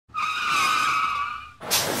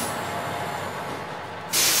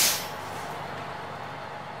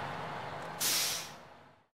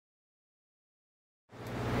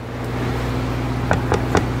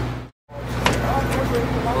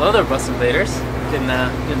Bus Invaders.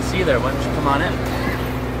 Didn't see you there. Why don't you come on in?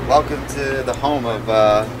 Welcome to the home of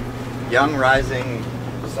young rising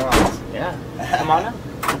songs. Yeah, come on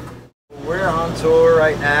in. We're on tour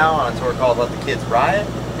right now, on a tour called Let the Kids Riot,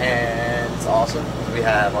 and it's awesome. We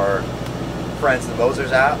have our friends the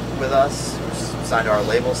Mosers out with us, who's signed to our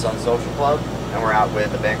label, Sun Social Club, and we're out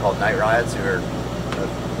with a band called Night Riots, who are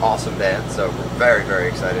an awesome band, so we're very, very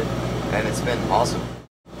excited, and it's been awesome.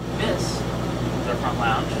 This is our front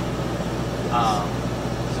lounge.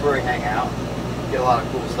 This is where we hang out, get a lot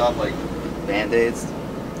of cool stuff like Band-Aids.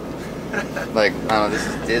 Like, I don't know, this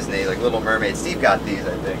is Disney, like Little Mermaid. Steve got these,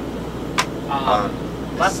 I think.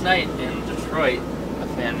 Last night in Detroit, a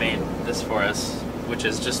fan made this for us, which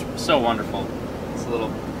is just so wonderful. It's a little,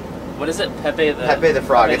 what is it? Pepe the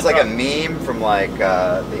Frog. It's like a meme from like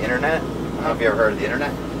the internet. I don't know if you ever heard of the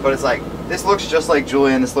internet, but it's like, this looks just like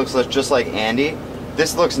Julian, this looks just like Andy,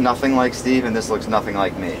 this looks nothing like Steve, and this looks nothing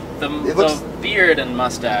like me. The beard and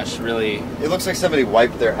mustache really... It looks like somebody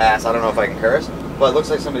wiped their ass. I don't know if I can curse, but it looks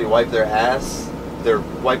like somebody wiped their ass,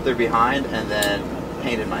 wiped their behind, and then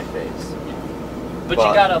painted my face. But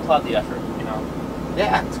you gotta applaud the effort, you know?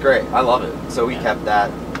 Yeah, it's great. I love it. So we kept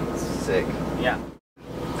that. It's sick. Yeah.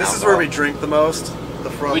 This is where we drink the most,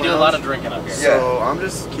 the front We do a lot of drinking up here. So I'm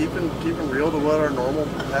just keeping real to what our normal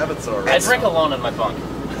habits are. I drink alone in my bunk.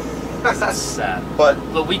 That's sad.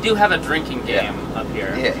 But we do have a drinking game up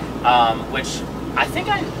here. Yeah. Which I think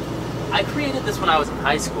I created this when I was in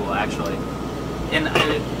high school, actually. And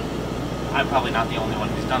I'm probably not the only one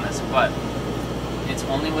who's done this, but it's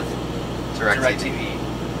only with DirecTV.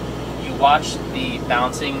 You watch the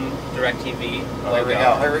bouncing DirecTV logo.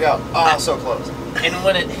 Here we go. Oh, so close. And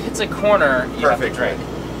when it hits a corner, you have to drink.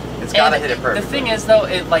 It's gotta hit it perfectly. The thing is, though,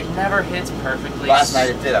 it like never hits perfectly. Last night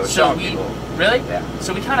it did. I was showing people. Really? Yeah.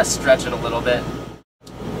 So we kind of stretch it a little bit.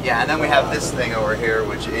 Yeah, and then we have this thing over here,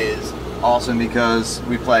 which is awesome because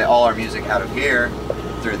we play all our music out of here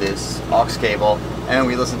through this aux cable, and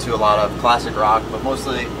we listen to a lot of classic rock, but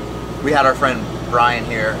mostly we had our friend Brian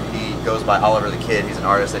here. He goes by Oliver the Kid. He's an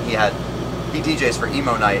artist, and he DJs for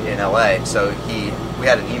Emo Night in LA, so we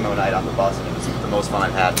had an emo night on the bus, and it was the most fun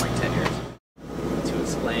I've had in like 10 years. To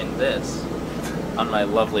explain this, on my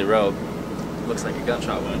lovely robe, looks like a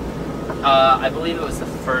gunshot wound. I believe it was the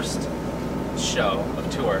first show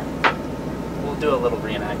of tour. We'll do a little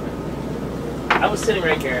reenactment. I was sitting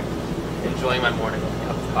right here, enjoying my morning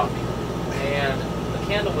cup of coffee, and the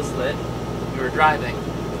candle was lit. We were driving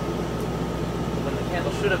when the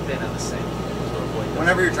candle should have been in the sink.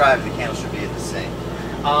 Whenever you're driving, the candle should be in the sink.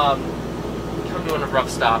 Come to an abrupt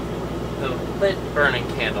stop. The lit burning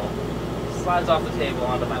candle slides off the table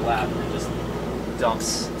onto my lap and just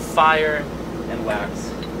dumps fire and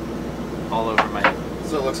wax all over my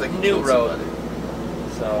so it looks like new robe.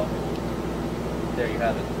 So there you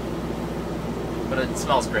have it. But it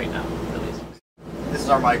smells great now, at least. This is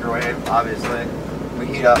our microwave, obviously. We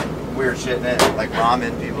heat up weird shit in it, like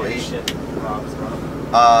ramen people eat. Shit. There's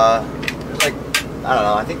like, I don't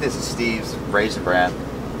know, I think this is Steve's Raisin Bran.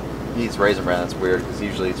 He eats Raisin Bran, that's weird, because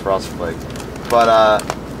usually it's Frosted Flakes. But,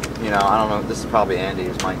 you know, I don't know, this is probably Andy,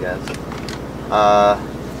 is my guess.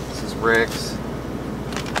 This is Rick's.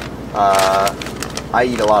 I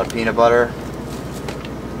eat a lot of peanut butter.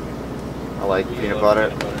 I like peanut butter.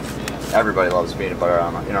 Yeah. Everybody loves peanut butter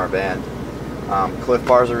in our band. Cliff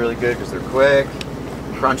Bars are really good because they're quick.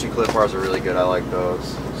 Crunchy Cliff Bars are really good, I like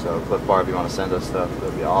those. So Cliff Bar, if you want to send us stuff,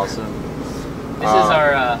 that'd be awesome. This is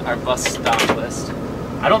our bus stop list.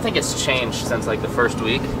 I don't think it's changed since like the first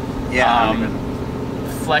week. Yeah.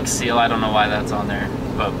 Flex Seal, I don't know why that's on there,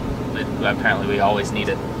 but apparently we always need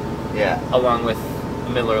it. Yeah. Along with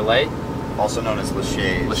Miller Lite. Also known as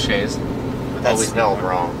Lachey's. Lachey's. But that's spelled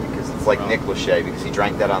wrong because it's like Nick Lachey because he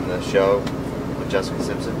drank that on the show with Jessica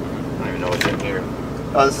Simpson. I don't even know what's in here.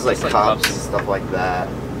 Oh, this is like cups and stuff like that.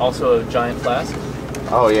 Also a giant flask.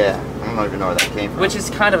 Oh yeah, I don't even know where that came from. Which is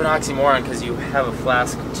kind of an oxymoron because you have a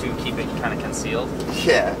flask to keep it kind of concealed.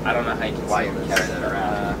 Yeah. I don't know how you can carry that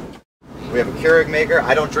around. We have a Keurig maker.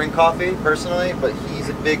 I don't drink coffee personally, but he's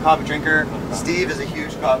a big coffee drinker. Steve is a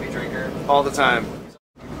huge coffee drinker. All the time.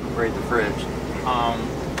 Right, the fridge.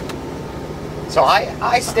 So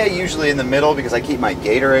I stay usually in the middle because I keep my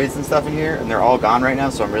Gatorades and stuff in here, and they're all gone right now,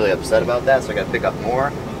 so I'm really upset about that, so I gotta pick up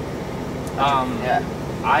more. Yeah.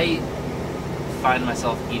 I find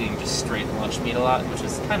myself eating just straight lunch meat a lot, which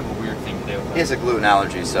is kind of a weird thing to do. He has a gluten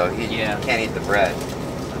allergy, so he can't eat the bread.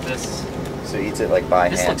 So he eats it like by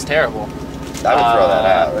hand. This looks terrible. I would throw that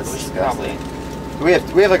out. That's disgusting. We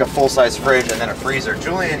have like a full-size fridge and then a freezer.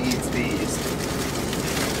 Julian eats these,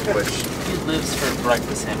 which lives for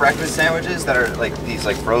breakfast sandwiches. Breakfast sandwiches that are like these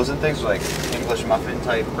like frozen things, like English muffin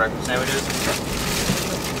type breakfast sandwiches.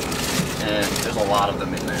 And there's a lot of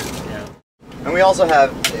them in there. Yeah. And we also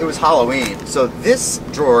have, it was Halloween, so this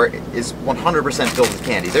drawer is 100% filled with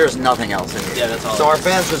candy. There's nothing else in here. Yeah, that's all. So our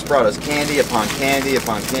fans just brought us candy upon candy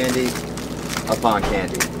upon candy upon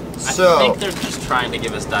candy. So I think they're just trying to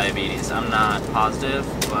give us diabetes. I'm not positive,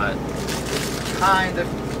 but kind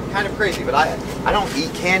of crazy. But I don't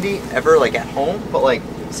eat candy ever like at home. But like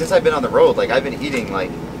since I've been on the road, like I've been eating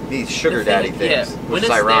like these sugar daddy things, which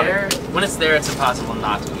is ironic. When it's there, it's impossible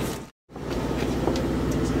not to eat.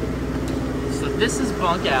 So this is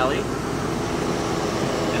Bunk Alley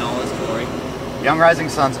in all its glory. Young Rising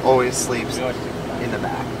Suns always sleeps in the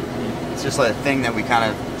back. It's just like a thing that we kind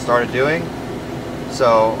of started doing.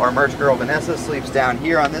 So our merch girl Vanessa sleeps down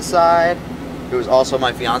here on this side, who is also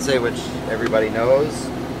my fiance, which everybody knows.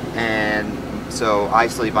 And so I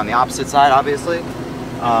sleep on the opposite side, obviously.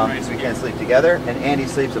 So we can't sleep together. And Andy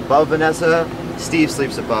sleeps above Vanessa. Steve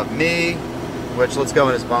sleeps above me. Which, let's go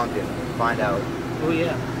in his bunk and find out Oh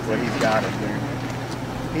yeah. what he's got in there.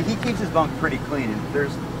 He keeps his bunk pretty clean. And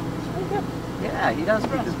there's, yeah, he does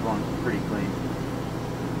keep his bunk pretty clean.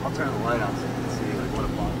 I'll turn the light on so you can see like what a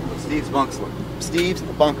bunk. What Steve's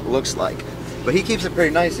bunk looks like. But he keeps it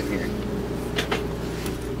pretty nice in here.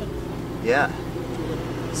 Yeah.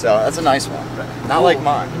 So that's a nice one. But not like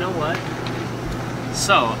mine. You know what?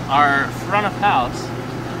 So our front of house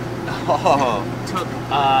took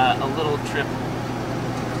a little trip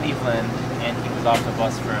to Cleveland, and he was off the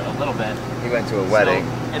bus for a little bit. He went to a wedding.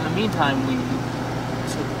 So, in the meantime, we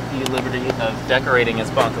took the liberty of decorating his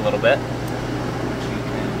bunk a little bit, which you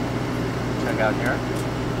can check out here.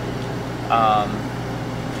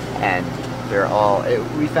 And they're all.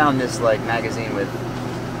 We found this like magazine with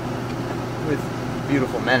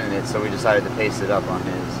beautiful men in it, so we decided to paste it up on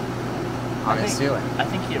his ceiling. I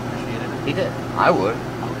think he appreciated it. He did. I would.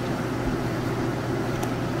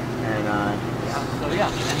 And So yeah,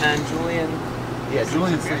 and then Julian. yeah,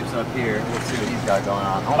 Julian sleeps up here. Let's see what he's got going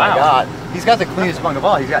on. Oh Wow. my God, he's got the cleanest bunk of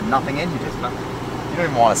all. He's got nothing in here. You don't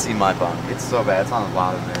even want to see my bunk. It's so bad. It's on the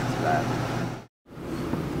bottom there. It's bad.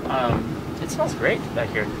 It smells great back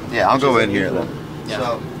here. Yeah, I'll go Which is in here unusual. then. Yeah.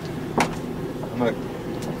 So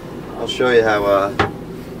I'll show you how.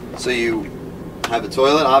 So you have a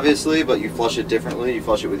toilet, obviously, but you flush it differently. You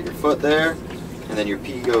flush it with your foot there, and then your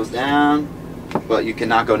pee goes down. But you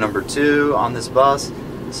cannot go number 2 on this bus.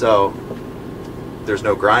 So there's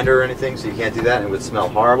no grinder or anything, so you can't do that, and it would smell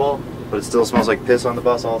horrible. But it still smells like piss on the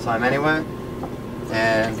bus all the time anyway.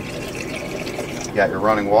 And you got your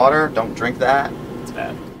running water. Don't drink that. It's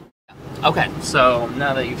bad. Okay, so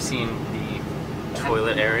now that you've seen the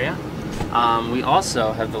toilet area, we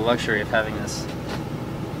also have the luxury of having this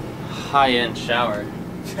high-end shower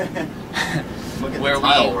Look at the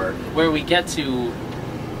tile work. where we get to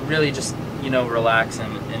really just, relax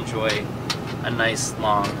and enjoy a nice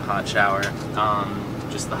long hot shower.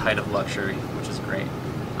 Just the height of luxury, which is great.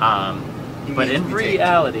 But in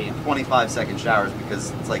reality, 25-second showers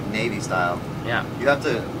because it's like Navy style. yeah, You have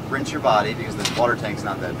to rinse your body because the water tank's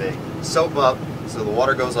not that big. Soap up so the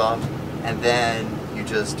water goes off, and then you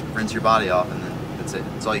just rinse your body off, and then that's it.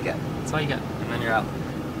 That's all you get. that's all you get, and then you're out.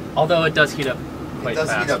 Although it does heat up quite It does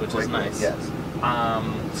fast, heat up which is quickly, nice. yes.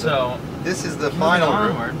 So This is the moving final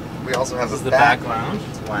onward, room. We also have this is a the back lounge.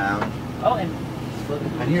 lounge. Oh, and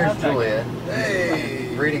And here's Julia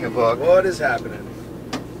Hey! reading a book What is happening?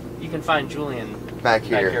 You can find Julian back back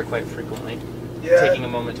here here. quite frequently, Yeah. taking a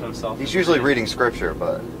moment to himself. He's usually reading scripture,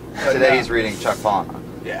 but today he's reading Chuck Palahniuk.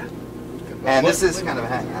 Yeah. And this is kind of a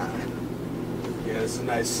hangout. Yeah, this is a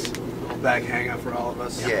nice little back hangout for all of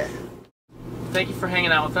us. Yeah. Thank you for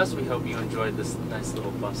hanging out with us. We hope you enjoyed this nice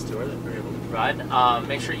little bus tour that we were able to provide.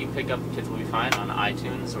 Make sure you pick up Kids Will Be Fine on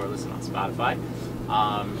iTunes or listen on Spotify.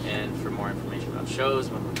 And for more information about shows,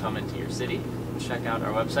 when we come into your city, check out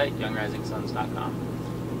our website, youngrisingsons.com.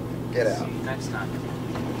 Get See out. you next time.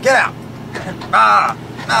 Get out! Ah!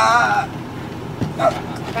 Ah!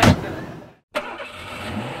 Ah!